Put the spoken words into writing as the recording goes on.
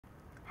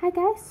Hi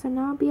guys, so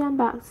now I'll be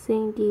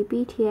unboxing the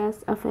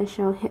BTS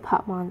official Hip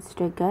Hop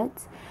Monster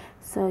goods.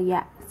 So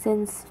yeah,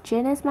 since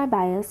Jin is my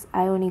bias,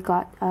 I only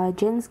got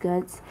Jin's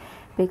goods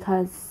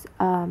because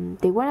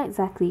they weren't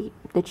exactly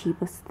the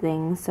cheapest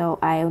thing, so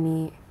I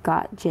only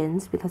got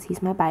Jin's because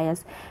he's my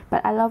bias.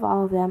 But I love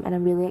all of them and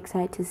I'm really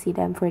excited to see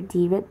them for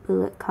the Red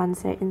Bullet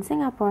concert in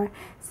Singapore.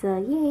 So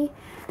yay!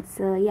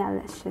 So yeah,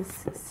 let's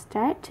just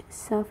start.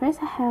 So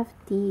first I have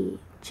the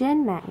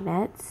Jin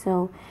magnet.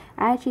 So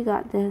I actually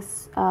got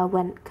this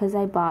because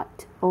I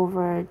bought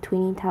over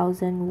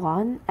 20,000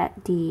 won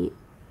at the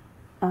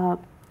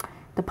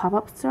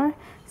pop-up store.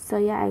 So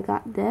yeah, I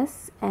got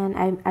this and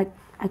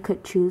I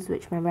could choose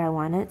which member I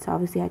wanted, so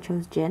obviously I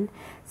chose Jin.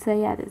 So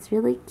yeah, that's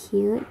really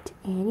cute,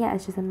 and yeah,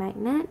 it's just a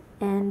magnet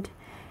and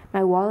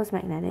my wall is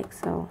magnetic,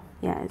 so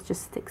yeah, it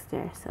just sticks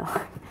there. So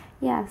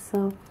yeah,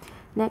 so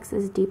next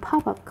is the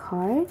pop-up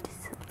card.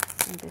 So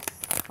let me just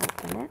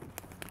open it.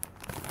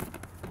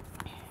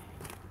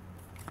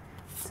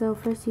 So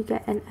first you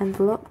get an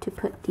envelope to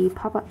put the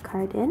pop-up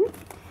card in,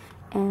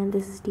 and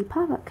this is the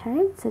pop-up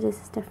card. So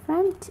this is the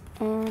front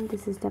and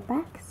this is the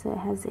back. So it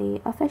has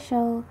a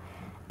official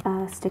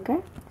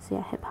sticker. So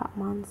yeah, Hip Hop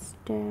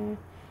Monster,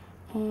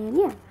 and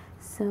yeah,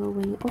 so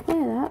when you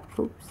open it up,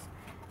 oops,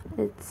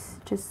 it's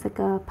just like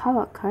a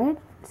pop-up card.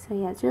 So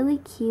yeah, it's really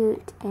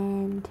cute,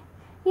 and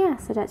yeah,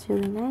 so that's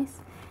really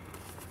nice.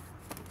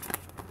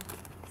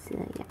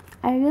 So yeah,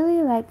 I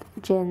really like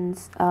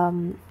Jin's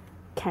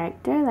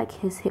character, like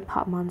his Hip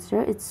Hop Monster.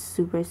 It's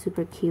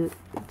super cute,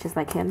 just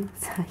like him.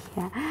 So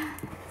yeah,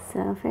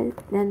 so for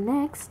the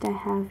next I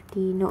have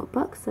the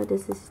notebook. So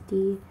this is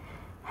the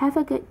Have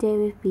a Good Day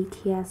with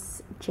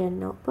BTS Jin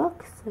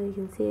notebook. So you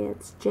can see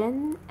it's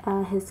Jin,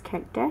 his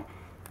character.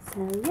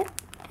 So yep,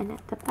 and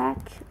at the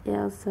back it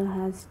also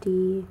has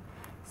the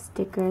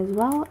sticker as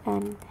well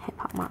and Hip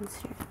Hop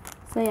Monster.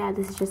 So yeah,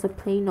 this is just a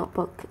plain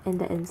notebook in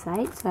the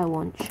inside, so I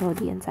won't show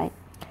the inside.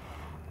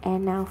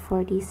 And now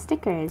for the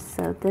stickers.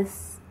 So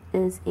this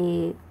is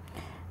the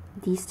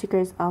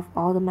stickers of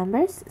all the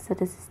members. So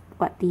this is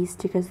what these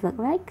stickers look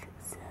like.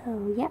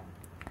 So yeah,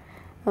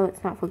 oh,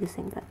 it's not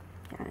focusing, but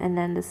yeah. And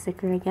then the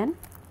sticker again.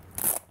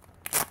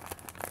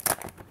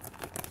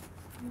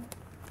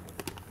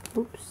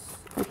 Oops,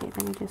 okay,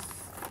 let me just,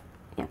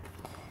 yeah.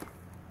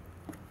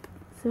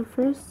 So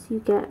first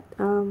you get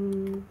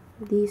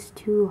these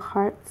two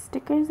heart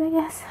stickers, I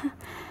guess.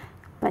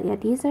 But yeah,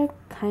 these are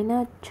kind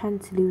of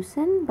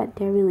translucent, but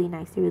they're really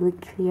nice. They're really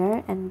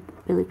clear and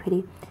really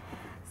pretty.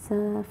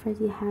 So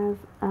first you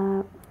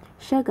have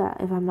Sugar,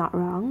 if I'm not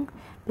wrong,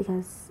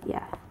 because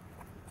yeah,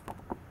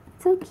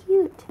 so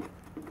cute.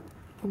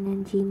 And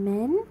then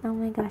Jimin, oh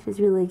my gosh, it's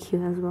really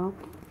cute as well.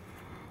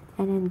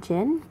 And then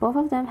Jin, both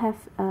of them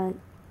have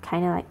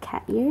kind of like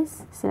cat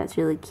ears, so that's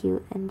really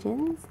cute. And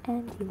Jin's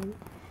and Jimin.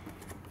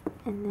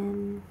 And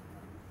then,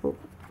 oh,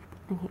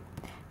 okay,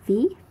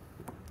 V.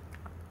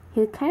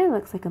 He kind of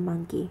looks like a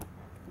monkey.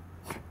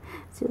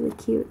 It's really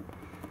cute.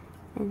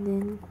 And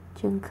then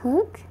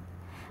Jungkook,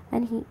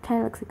 and he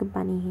kind of looks like a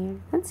bunny here.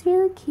 That's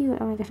really cute.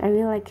 Oh my gosh, I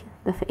really like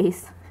the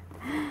face.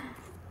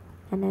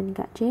 And then you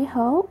got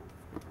J-Hope.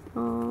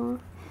 And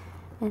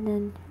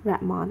then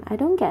Ratmon. I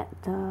don't get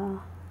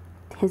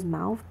his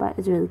mouth, but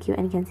it's really cute,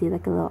 and you can see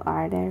like a little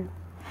R there.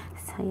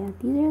 So yeah,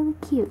 these are really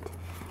cute.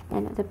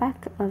 And at the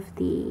back of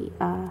the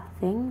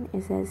thing,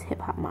 it says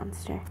Hip Hop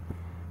Monster.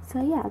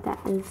 So yeah,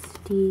 that is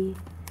the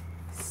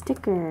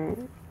sticker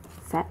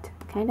set,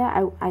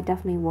 kinda. I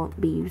definitely won't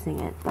be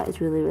using it, but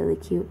it's really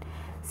cute.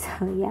 So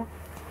yeah,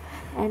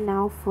 and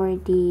now for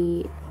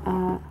the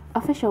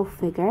official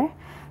figure.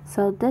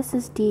 So this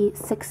is the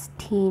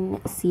 16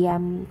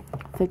 cm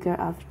figure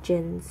of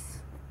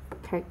Jin's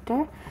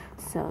character.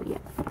 So yeah,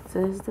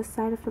 so this is the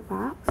side of the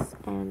box,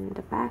 and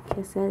the back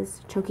it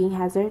says choking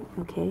hazard,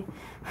 okay.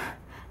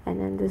 And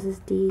then this is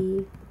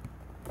the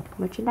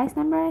merchandise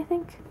number, I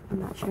think, I'm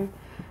not sure.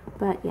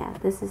 But yeah,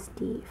 this is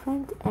the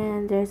front,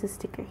 and there's a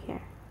sticker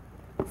here.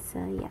 So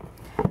yeah,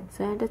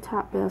 so at the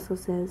top it also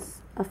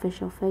says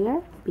official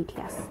figure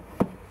BTS.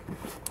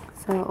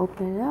 So I'll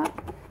open it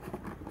up.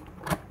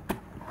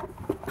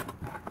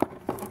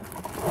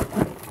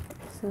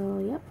 So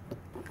yep,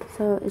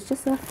 so it's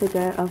just a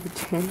figure of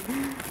Jin,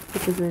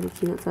 which is really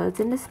cute. So it's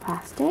in this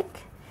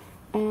plastic,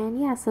 and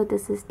yeah, so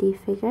this is the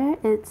figure.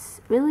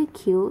 It's really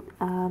cute.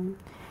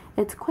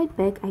 It's quite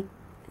big.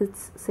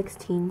 It's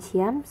 16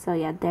 cm, so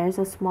yeah, there's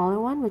a smaller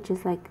one which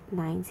is like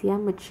 9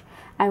 cm, which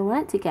I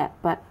wanted to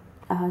get, but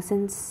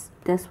since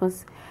this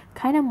was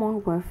kind of more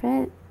worth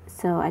it,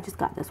 so I just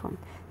got this one.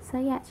 So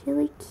yeah, it's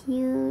really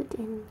cute,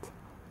 and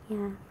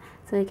yeah,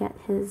 so I got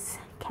his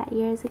cat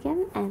ears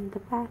again, and the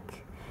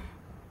back,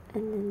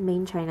 and then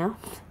main China,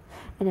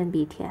 and then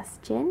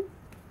BTS Jin,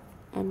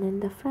 and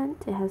then the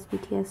front it has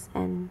BTS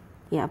and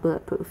yeah,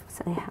 bulletproof.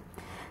 So yeah,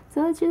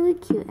 so it's really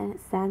cute, and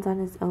it stands on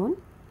its own.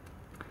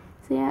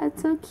 So yeah,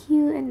 it's so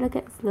cute, and look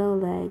at his little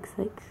legs,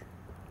 like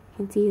you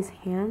can see his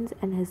hands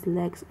and his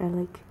legs are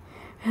like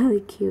really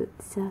cute.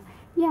 So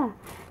yeah,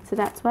 so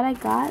that's what I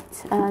got.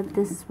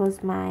 This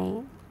was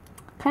my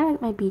kind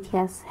of like my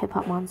BTS Hip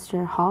Hop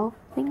Monster haul.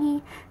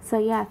 thingy. So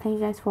yeah, thank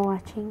you guys for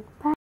watching. Bye.